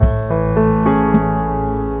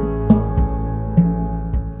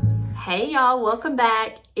Hey y'all, welcome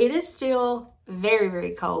back. It is still very,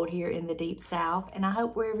 very cold here in the deep south, and I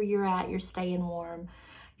hope wherever you're at, you're staying warm.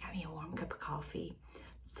 Got me a warm cup of coffee.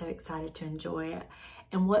 So excited to enjoy it.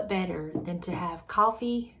 And what better than to have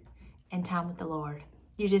coffee and time with the Lord?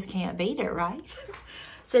 You just can't beat it, right?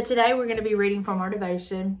 So today we're going to be reading from our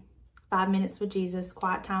devotion, 5 Minutes with Jesus,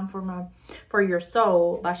 Quiet Time for Your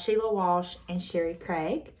Soul by Sheila Walsh and Sherry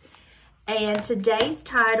Craig. And today's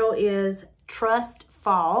title is Trust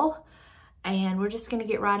Fall. And we're just going to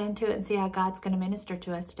get right into it and see how God's going to minister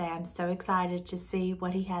to us today. I'm so excited to see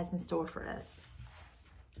what He has in store for us.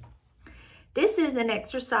 This is an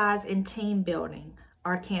exercise in team building,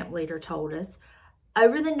 our camp leader told us.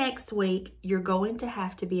 Over the next week, you're going to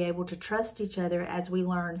have to be able to trust each other as we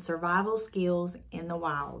learn survival skills in the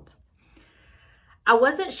wild. I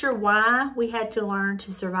wasn't sure why we had to learn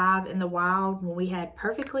to survive in the wild when we had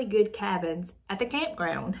perfectly good cabins at the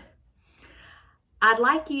campground. I'd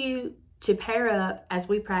like you to pair up as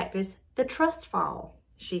we practice the trust fall,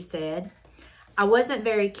 she said. I wasn't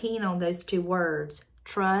very keen on those two words,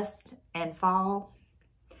 trust and fall.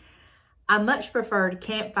 I much preferred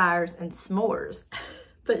campfires and s'mores,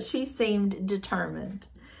 but she seemed determined.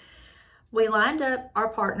 We lined up our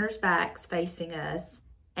partners' backs facing us,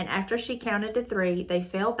 and after she counted to 3, they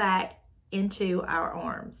fell back into our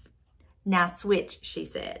arms. Now switch, she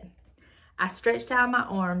said. I stretched out my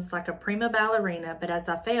arms like a prima ballerina, but as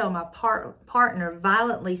I fell, my partner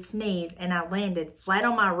violently sneezed and I landed flat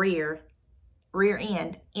on my rear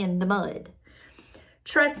end in the mud.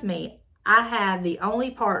 Trust me, I have the only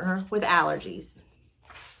partner with allergies.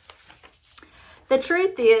 The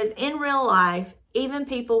truth is, in real life, even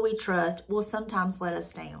people we trust will sometimes let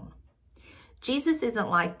us down. Jesus isn't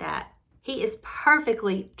like that. He is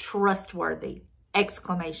perfectly trustworthy!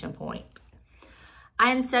 Exclamation point. I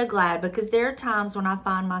am so glad because there are times when I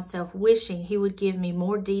find myself wishing He would give me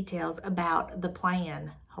more details about the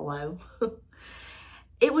plan. Hello?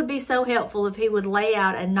 It would be so helpful if He would lay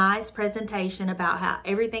out a nice presentation about how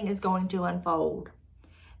everything is going to unfold.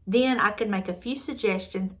 Then I could make a few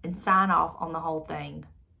suggestions and sign off on the whole thing.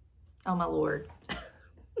 Oh my Lord.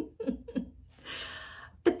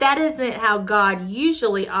 But that isn't how God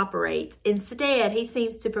usually operates. Instead, He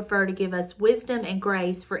seems to prefer to give us wisdom and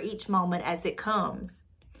grace for each moment as it comes.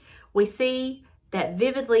 We see that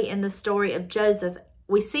vividly in the story of Joseph.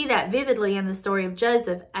 As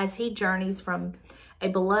he journeys from a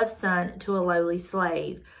beloved son to a lowly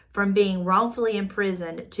slave, from being wrongfully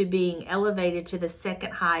imprisoned to being elevated to the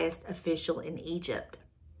second highest official in Egypt.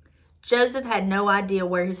 Joseph had no idea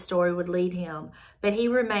where his story would lead him, but he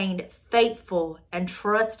remained faithful and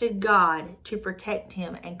trusted God to protect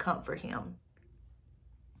him and comfort him.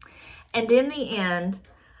 And in the end,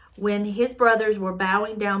 when his brothers were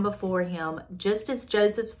bowing down before him, just as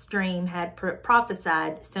Joseph's dream had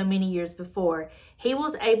prophesied so many years before, he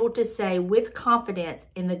was able to say with confidence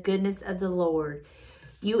in the goodness of the Lord,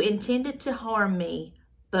 "You intended to harm me,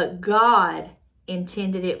 but God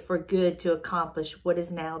intended it for good to accomplish what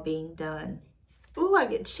is now being done." Ooh, I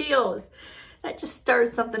get chills. That just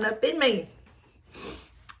stirs something up in me.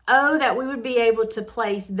 Oh, that we would be able to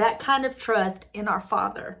place that kind of trust in our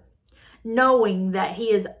Father, knowing that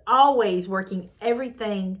He is always working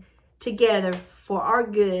everything together for our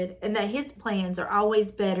good and that His plans are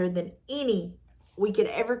always better than any we could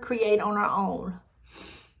ever create on our own.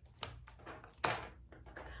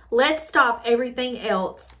 Let's stop everything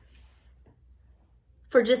else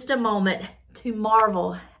for just a moment to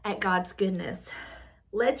marvel at God's goodness.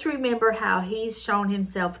 Let's remember how He's shown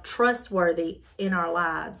Himself trustworthy in our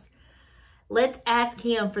lives. Let's ask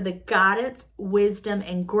Him for the guidance, wisdom,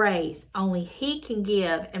 and grace only He can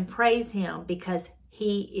give and praise Him because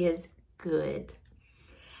He is good.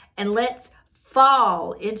 And let's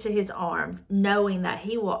fall into His arms knowing that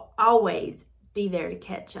He will always be there to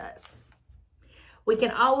catch us. We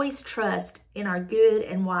can always trust in our good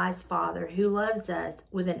and wise Father who loves us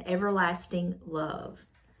with an everlasting love.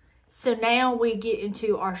 So now we get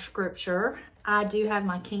into our scripture. I do have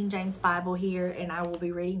my King James Bible here and I will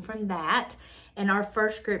be reading from that. And our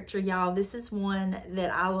first scripture, y'all, this is one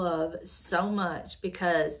that I love so much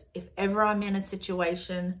because if ever I'm in a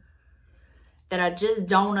situation that I just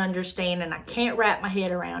don't understand and I can't wrap my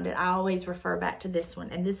head around it, I always refer back to this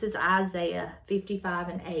one. And this is Isaiah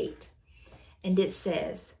 55:8. And it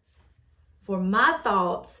says, "For my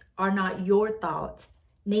thoughts are not your thoughts,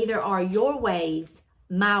 neither are your ways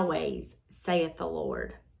my ways, saith the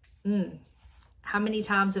Lord." How many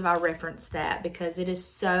times have I referenced that? Because it is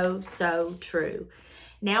so, so true.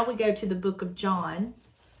 Now we go to the book of John.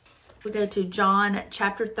 We go to John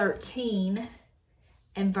chapter 13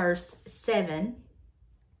 and verse 7.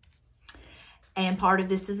 And part of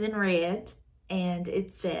this is in red. And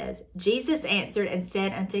it says, Jesus answered and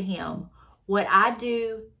said unto him, what I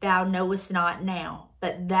do thou knowest not now,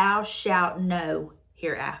 but thou shalt know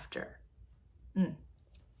hereafter.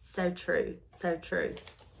 So true, so true.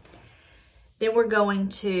 Then we're going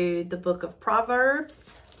to the book of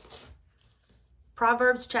Proverbs.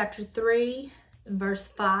 Proverbs chapter 3, verse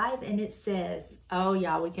 5, and it says, oh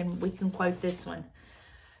y'all, we can quote this one.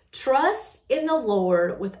 Trust in the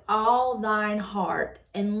Lord with all thine heart,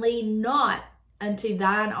 and lean not unto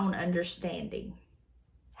thine own understanding.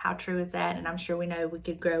 How true is that? And I'm sure we know we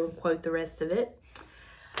could go and quote the rest of it.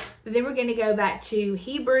 But then we're going to go back to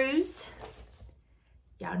Hebrews.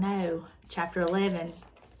 Y'all know chapter 11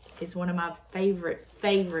 is one of my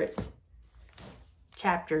favorite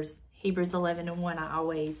chapters. Hebrews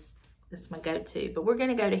 11:1, that's my go-to. But we're going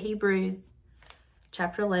to go to Hebrews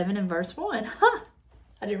chapter 11 and verse 1.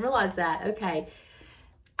 I didn't realize that. Okay.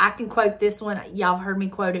 I can quote this one. Y'all have heard me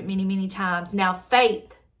quote it many, many times. Now,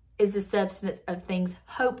 faith is the substance of things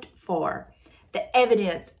hoped for, the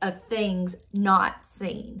evidence of things not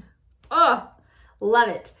seen. Oh, love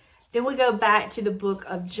it. Then we go back to the book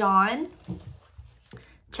of John,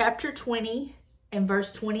 chapter 20 and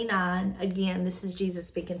verse 29. Again, this is Jesus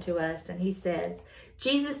speaking to us, and he says,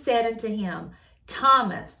 Jesus said unto him,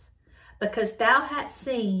 Thomas, because thou hast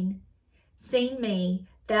seen me,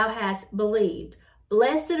 thou hast believed.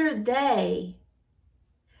 Blessed are they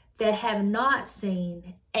that have not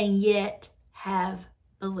seen and yet have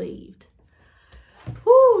believed.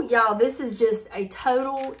 Whoo, y'all, this is just a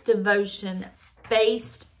total devotion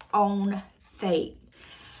based on faith.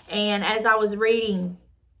 And as I was reading,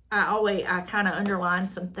 I kind of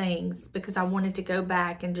underlined some things because I wanted to go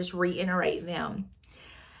back and just reiterate them.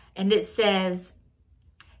 And it says,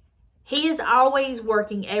 He is always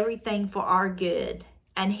working everything for our good,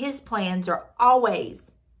 and His plans are always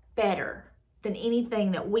better than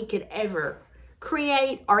anything that we could ever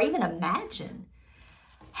create or even imagine.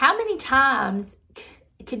 How many times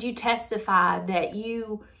could you testify that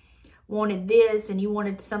you wanted this and you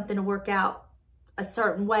wanted something to work out a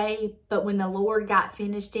certain way, but when the Lord got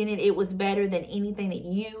finished in it, it was better than anything that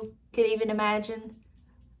you could even imagine?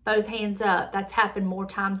 Both hands up. That's happened more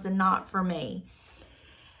times than not for me.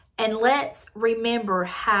 And let's remember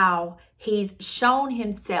how He's shown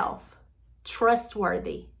Himself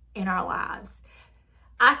trustworthy in our lives.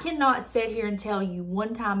 I cannot sit here and tell you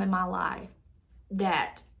one time in my life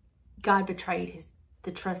that God betrayed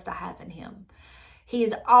the trust I have in Him. He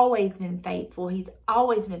has always been faithful. He's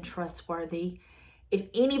always been trustworthy. If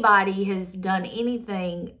anybody has done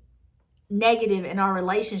anything negative in our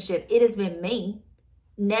relationship, it has been me,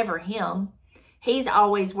 never him. He's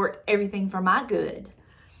always worked everything for my good.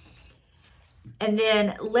 And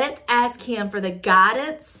then let's ask Him for the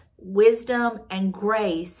guidance, wisdom, and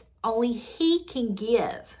grace only He can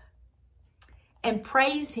give. And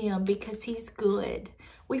praise Him because He's good.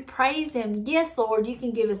 We praise Him. Yes, Lord, you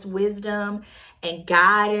can give us wisdom and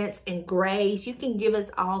guidance and grace. You can give us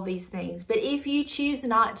all these things. But if you choose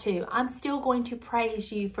not to, I'm still going to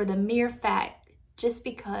praise you for the mere fact, just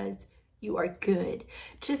because you are good,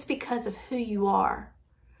 just because of who you are.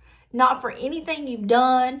 Not for anything you've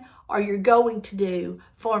done or you're going to do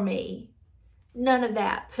for me. None of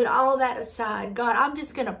that. Put all that aside. God, I'm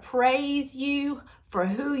just going to praise you for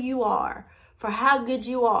who you are, for how good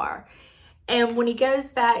you are. And when he goes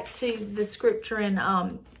back to the scripture in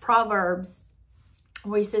Proverbs,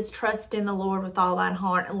 where he says, trust in the Lord with all thine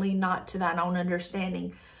heart and lean not to thine own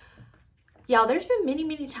understanding. Y'all, there's been many,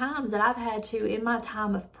 many times that I've had to, in my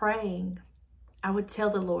time of praying, I would tell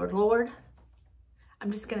the Lord, Lord,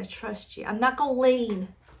 I'm just going to trust you. I'm not going to lean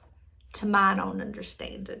to mine own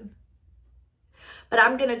understanding. But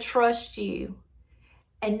I'm going to trust you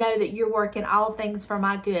and know that you're working all things for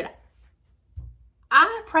my good.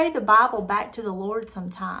 I pray the Bible back to the Lord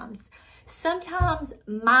sometimes. Sometimes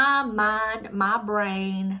my mind, my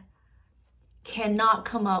brain cannot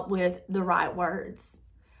come up with the right words.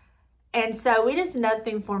 And so it is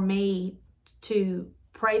nothing for me to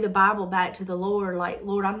pray the Bible back to the Lord like,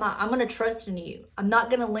 Lord, I'm going to trust in you. I'm not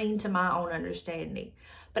going to lean to my own understanding,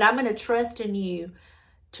 but I'm going to trust in you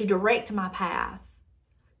to direct my path,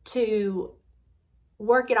 to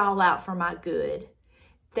work it all out for my good,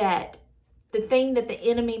 that the thing that the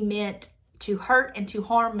enemy meant to hurt and to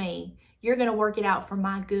harm me, you're going to work it out for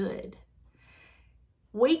my good.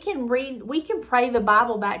 We can pray the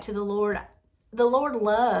Bible back to the Lord. The Lord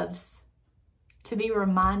loves to be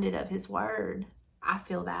reminded of His word. I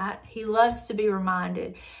feel that. He loves to be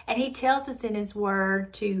reminded. And He tells us in His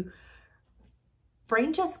word to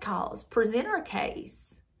bring just cause, present our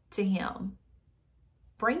case to Him.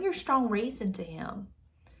 Bring your strong reason to Him.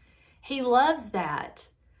 He loves that.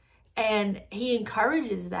 And he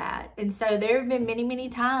encourages that. And so there have been many, many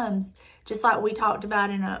times, just like we talked about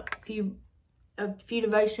in a few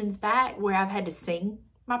devotions back, where I've had to sing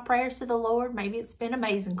my prayers to the Lord. Maybe it's been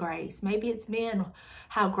Amazing Grace. Maybe it's been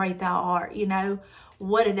How Great Thou Art. You know,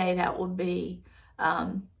 what a day that would be.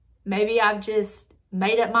 Maybe I've just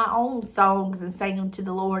made up my own songs and sang them to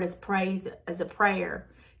the Lord as praise, as a prayer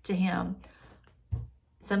to him.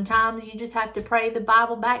 Sometimes you just have to pray the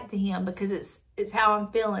Bible back to him because it's how I'm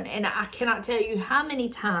feeling. And I cannot tell you how many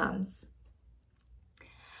times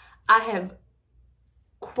I have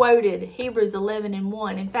quoted Hebrews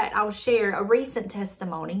 11:1. In fact, I'll share a recent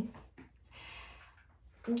testimony.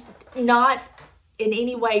 Not in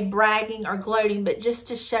any way bragging or gloating, but just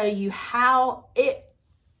to show you how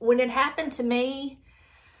when it happened to me,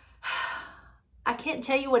 I can't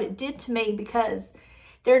tell you what it did to me because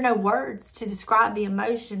there are no words to describe the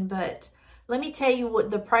emotion, but let me tell you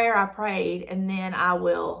what the prayer I prayed, and then I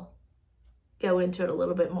will go into it a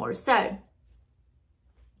little bit more. So,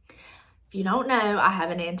 if you don't know, I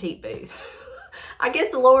have an antique booth. I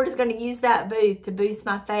guess the Lord is going to use that booth to boost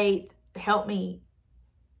my faith, help me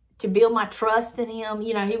to build my trust in him.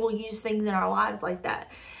 You know, he will use things in our lives like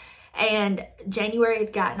that. And January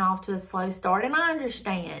had gotten off to a slow start. And I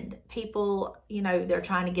understand people, you know, they're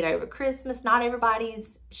trying to get over Christmas. Not everybody's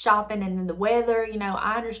shopping, and then the weather, you know,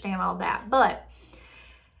 I understand all that. But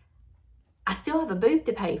I still have a booth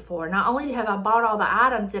to pay for. Not only have I bought all the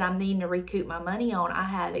items that I'm needing to recoup my money on, I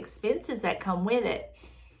have expenses that come with it.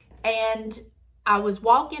 And I was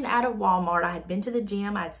walking out of Walmart. I had been to the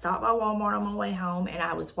gym. I had stopped by Walmart on my way home, and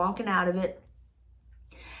I was walking out of it.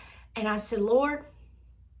 And I said, Lord,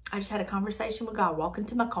 I just had a conversation with God walking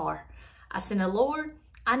to my car. I said, now, Lord,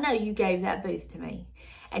 I know you gave that booth to me.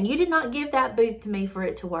 And you did not give that booth to me for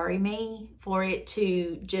it to worry me, for it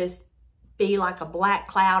to just be like a black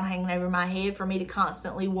cloud hanging over my head, for me to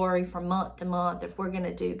constantly worry from month to month if we're going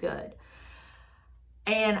to do good.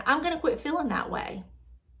 And I'm going to quit feeling that way.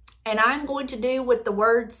 And I'm going to do what the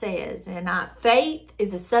word says. And faith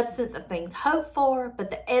is a substance of things hoped for, but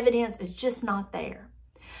the evidence is just not there.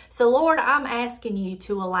 So, Lord, I'm asking you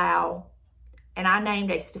to allow, and I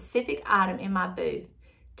named a specific item in my booth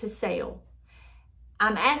to sell.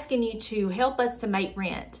 I'm asking you to help us to make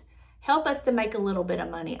rent. Help us to make a little bit of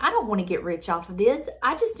money. I don't want to get rich off of this.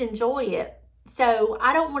 I just enjoy it. So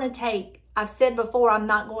I don't want to take, I've said before, I'm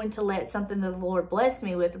not going to let something that the Lord bless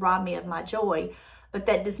me with rob me of my joy. But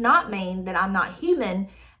that does not mean that I'm not human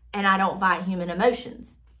and I don't fight human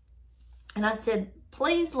emotions. And I said,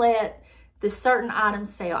 please let this certain item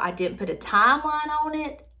sell. I didn't put a timeline on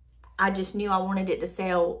it. I just knew I wanted it to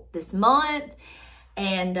sell this month.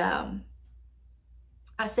 And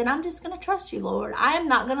I said, I'm just going to trust you, Lord. I am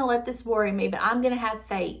not going to let this worry me, but I'm going to have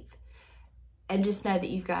faith and just know that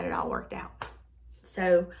you've got it all worked out.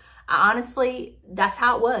 So honestly, that's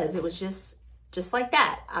how it was. It was just like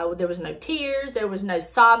that. There was no tears. There was no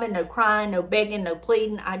sobbing, no crying, no begging, no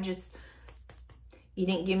pleading. You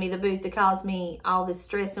didn't give me the booth to cause me all this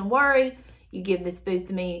stress and worry. You give this booth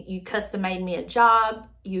to me. You custom made me a job.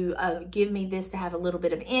 You give me this to have a little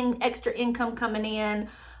bit of extra income coming in.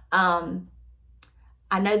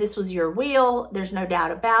 I know this was your will. There's no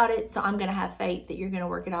doubt about it. So I'm going to have faith that you're going to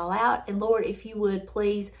work it all out. And Lord, if you would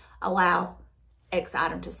please allow X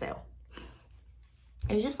item to sell.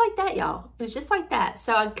 It was just like that, y'all. It was just like that.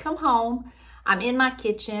 So I come home. I'm in my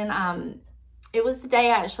kitchen. It was the day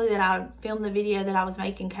actually that I filmed the video that I was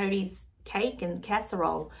making Cody's cake and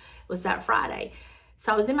casserole. It was that Friday.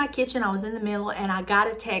 So I was in my kitchen. I was in the middle, and I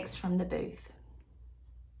got a text from the booth.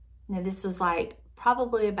 Now this was like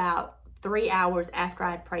probably about 3 hours after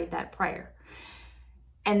I had prayed that prayer.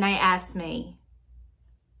 And they asked me,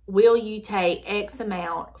 will you take X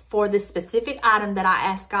amount for the specific item that I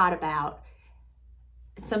asked God about?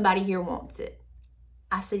 Somebody here wants it.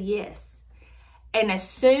 I said, yes. And as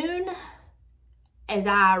soon as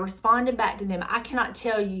I responded back to them, I cannot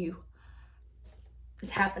tell you,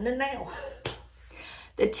 it's happening now.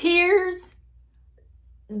 The tears,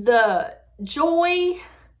 the joy,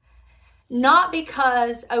 not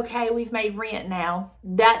because, okay, we've made rent now,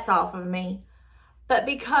 that's off of me, but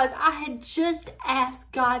because I had just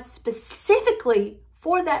asked God specifically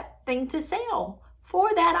for that thing to sell, for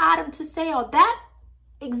that item to sell, that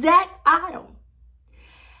exact item.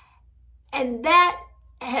 And that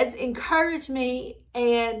has encouraged me.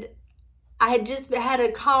 And I had just had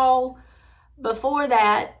a call before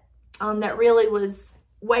that that really was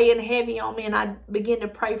weighing heavy on me, and I began to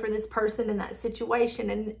pray for this person in that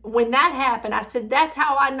situation. And when that happened, I said, that's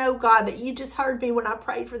how I know, God, that you just heard me when I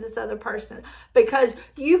prayed for this other person, because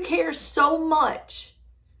you care so much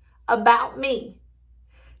about me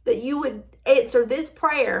that you would answer this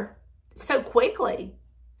prayer so quickly,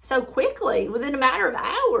 within a matter of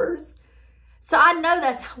hours. So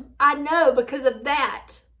I know because of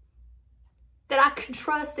that I can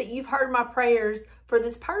trust that you've heard my prayers for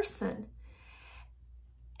this person.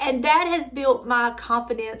 And that has built my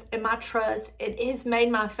confidence and my trust. It has made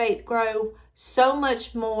my faith grow so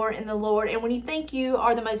much more in the Lord. And when you think you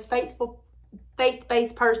are the most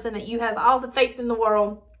faith-based person, that you have all the faith in the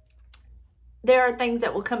world, there are things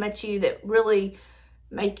that will come at you that really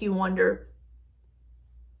make you wonder,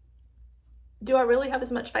 do I really have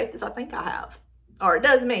as much faith as I think I have? Or it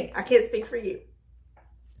does me. I can't speak for you.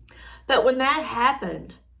 But when that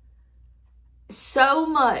happened, so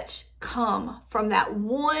much come from that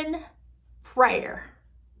one prayer.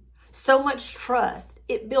 So much trust.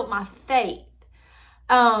 It built my faith.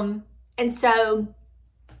 And so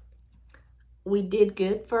we did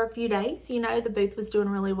good for a few days. You know, the booth was doing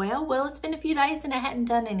really well. Well, it's been a few days and I hadn't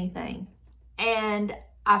done anything. And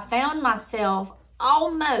I found myself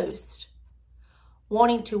almost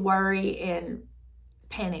wanting to worry and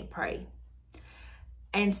panic pray.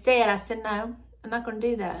 Instead, I said, no, I'm not going to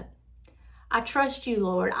do that. I trust you,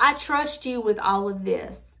 Lord. I trust you with all of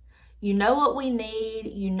this. You know what we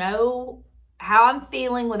need. You know how I'm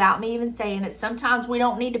feeling without me even saying it. Sometimes we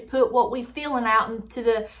don't need to put what we're feeling out into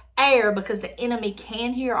the air, because the enemy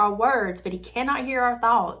can hear our words, but he cannot hear our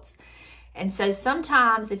thoughts. And so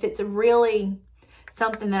sometimes if it's really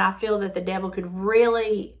something that I feel that the devil could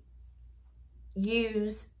really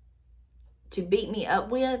use to beat me up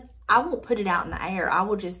with, I won't put it out in the air. I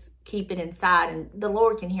will just keep it inside, and the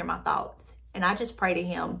Lord can hear my thoughts. And I just pray to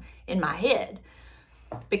him in my head,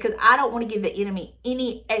 because I don't want to give the enemy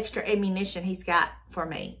any extra ammunition he's got for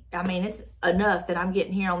me. I mean, it's enough that I'm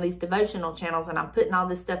getting here on these devotional channels and I'm putting all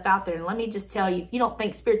this stuff out there. And let me just tell you, if you don't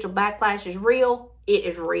think spiritual backlash is real, it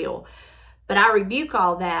is real. But I rebuke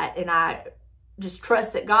all that, and I just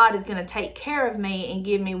trust that God is going to take care of me and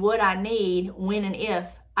give me what I need when and if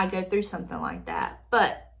I go through something like that.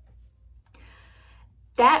 But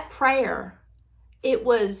that prayer, it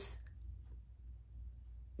was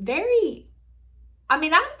very, I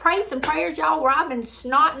mean, I've prayed some prayers, y'all, where I've been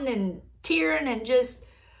snotting and tearing and just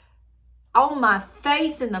on my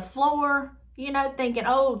face in the floor, you know, thinking,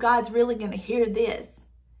 oh, God's really going to hear this.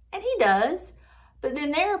 And he does. But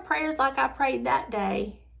then there are prayers like I prayed that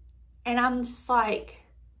day, and I'm just like,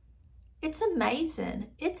 it's amazing.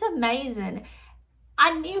 It's amazing.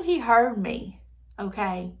 I knew he heard me,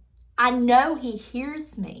 okay? I know he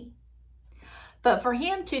hears me. But for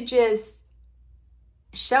him to just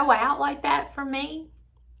show out like that for me,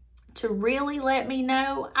 to really let me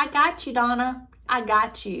know, I got you, Donna. I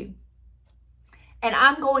got you. And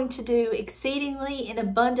I'm going to do exceedingly and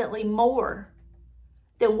abundantly more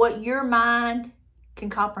than what your mind can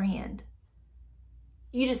comprehend.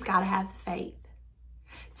 You just got to have the faith.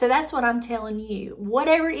 So that's what I'm telling you.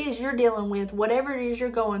 Whatever it is you're dealing with, whatever it is you're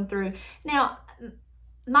going through. Now,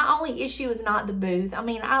 my only issue is not the booth. I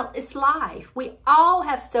mean, it's life. We all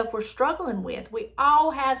have stuff we're struggling with. We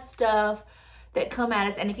all have stuff that come at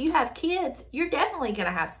us. And if you have kids, you're definitely going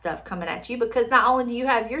to have stuff coming at you, because not only do you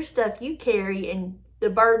have your stuff you carry and the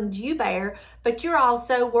burdens you bear, but you're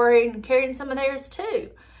also worried and carrying some of theirs too.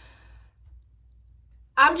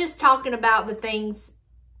 I'm just talking about the things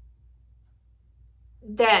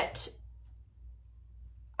that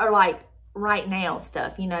are like right now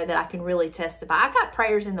stuff, you know, that I can really testify. I got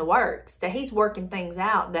prayers in the works that he's working things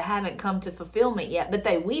out that haven't come to fulfillment yet, but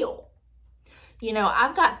they will. You know,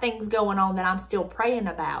 I've got things going on that I'm still praying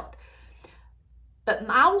about. But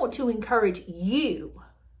I want to encourage you.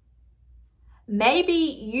 Maybe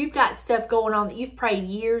you've got stuff going on that you've prayed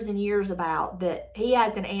years and years about that he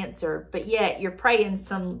hasn't answered, but yet you're praying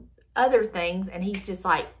some other things and he's just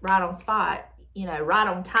like right on spot, you know, right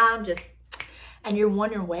on time, just, and you're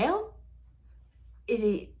wondering, well, did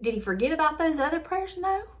he forget about those other prayers?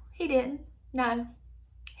 No, he didn't. No,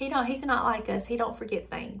 he's not like us. He don't forget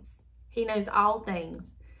things. He knows all things,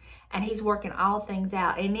 and he's working all things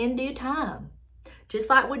out, and in due time, just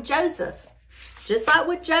like with Joseph,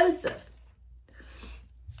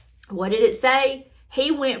 what did it say?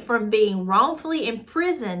 He went from being wrongfully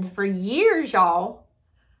imprisoned for years, y'all,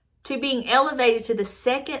 to being elevated to the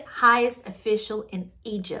second highest official in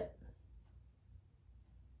Egypt.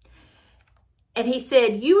 And he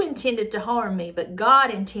said, you intended to harm me, but God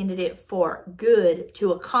intended it for good,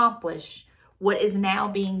 to accomplish what is now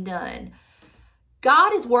being done.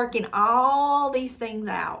 God is working all these things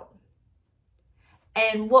out.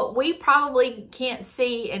 And what we probably can't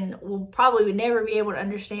see and will probably never be able to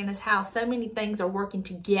understand is how so many things are working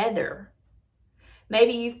together.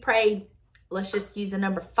 Maybe you've prayed let's just use a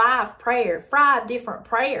number 5 prayer, 5 different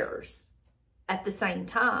prayers at the same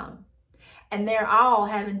time. And they're all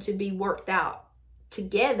having to be worked out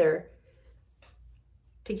together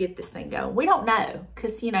to get this thing going. We don't know,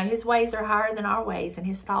 because, you know, his ways are higher than our ways, and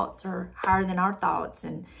his thoughts are higher than our thoughts.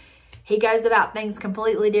 And he goes about things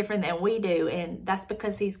completely different than we do. And that's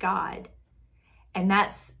because he's God. And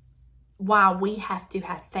that's why we have to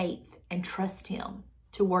have faith and trust him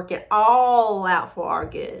to work it all out for our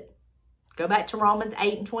good. Go back to Romans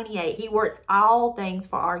 8:28. He works all things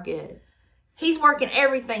for our good. He's working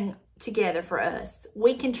everything together for us.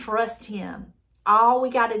 We can trust him. All we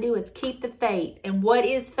got to do is keep the faith. And what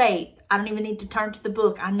is faith? I don't even need to turn to the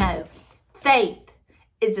book. I know. Faith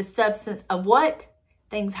is the substance of what?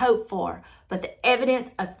 Things hoped for, but the evidence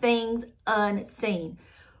of things unseen.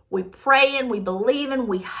 We praying, we believing,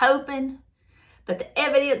 we hoping, but the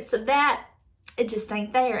evidence of that, it just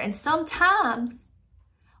ain't there. And sometimes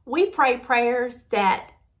we pray prayers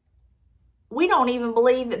that we don't even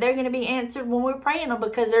believe that they're going to be answered when we're praying them,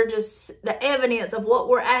 because they're just the evidence of what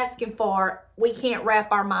we're asking for. We can't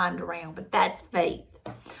wrap our mind around, but that's faith.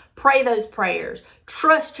 Pray those prayers.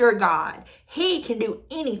 Trust your God. He can do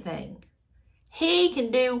anything. He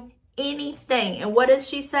can do anything. And what does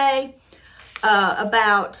she say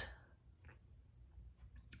about,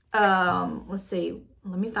 let's see,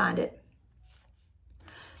 let me find it.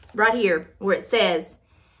 Right here where it says,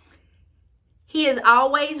 he is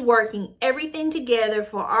always working everything together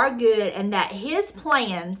for our good, and that his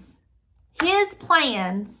plans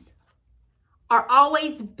are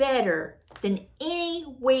always better than any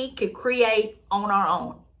we could create on our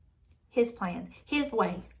own. His plans, his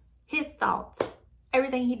ways, his thoughts,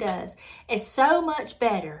 everything he does is so much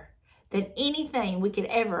better than anything we could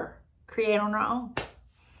ever create on our own.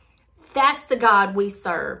 That's the God we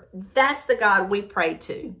serve. That's the God we pray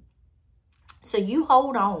to. So you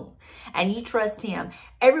hold on and you trust him.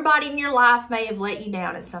 Everybody in your life may have let you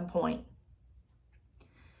down at some point.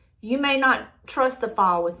 You may not trust the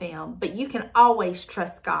fall with them, but you can always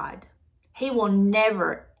trust God. He will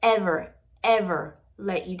never, ever, ever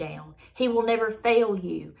let you down. He will never fail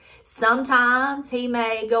you. Sometimes he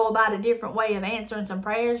may go about a different way of answering some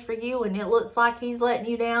prayers for you, and it looks like he's letting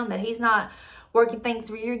you down, that he's not working things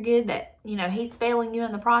for your good, that, you know, he's failing you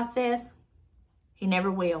in the process. He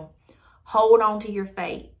never will. Hold on to your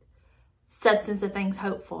faith. Substance of things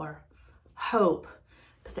hoped for. Hope.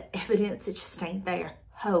 But the evidence, it just ain't there.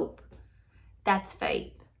 Hope. That's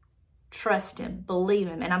faith. Trust him. Believe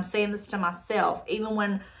him. And I'm saying this to myself. Even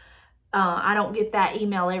when I don't get that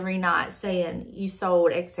email every night saying, you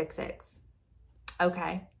sold XXX.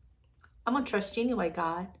 Okay. I'm going to trust you anyway,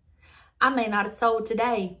 God. I may not have sold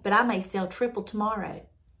today, but I may sell triple tomorrow.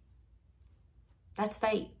 That's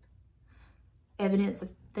faith. Evidence of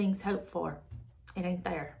things hoped for. It ain't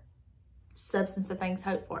there. Substance of things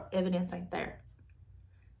hoped for. Evidence ain't there.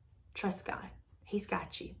 Trust God. He's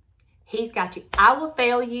got you. He's got you. I will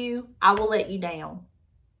fail you. I will let you down.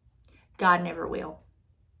 God never will.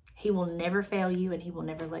 He will never fail you, and he will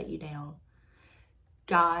never let you down.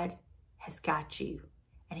 God has got you,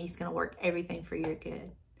 and he's going to work everything for your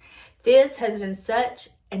good. This has been such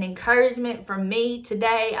an encouragement for me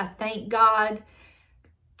today. I thank God.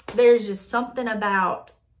 There's just something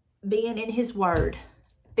about being in his word,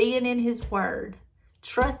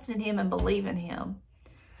 trusting him and believing him.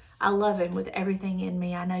 I love him with everything in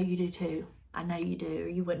me. I know you do too. I know you do, or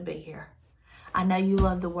you wouldn't be here. I know you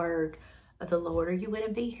love the word of the Lord, or you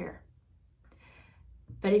wouldn't be here.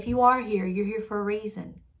 But if you are here, you're here for a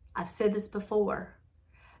reason. I've said this before.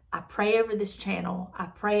 I pray over this channel. I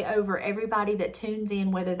pray over everybody that tunes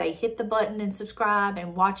in, whether they hit the button and subscribe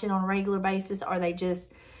and watch it on a regular basis, or they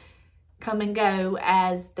just come and go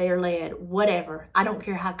as they're led, whatever. I don't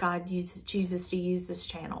care how God chooses to use this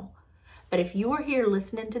channel. But if you are here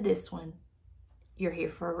listening to this one, you're here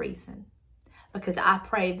for a reason. Because I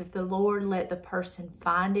pray that the Lord let the person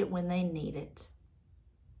find it when they need it.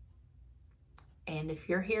 And if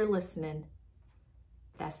you're here listening,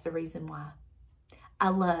 that's the reason why. I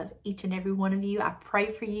love each and every one of you. I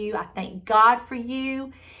pray for you. I thank God for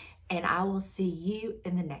you. And I will see you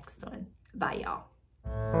in the next one. Bye,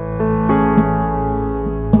 y'all.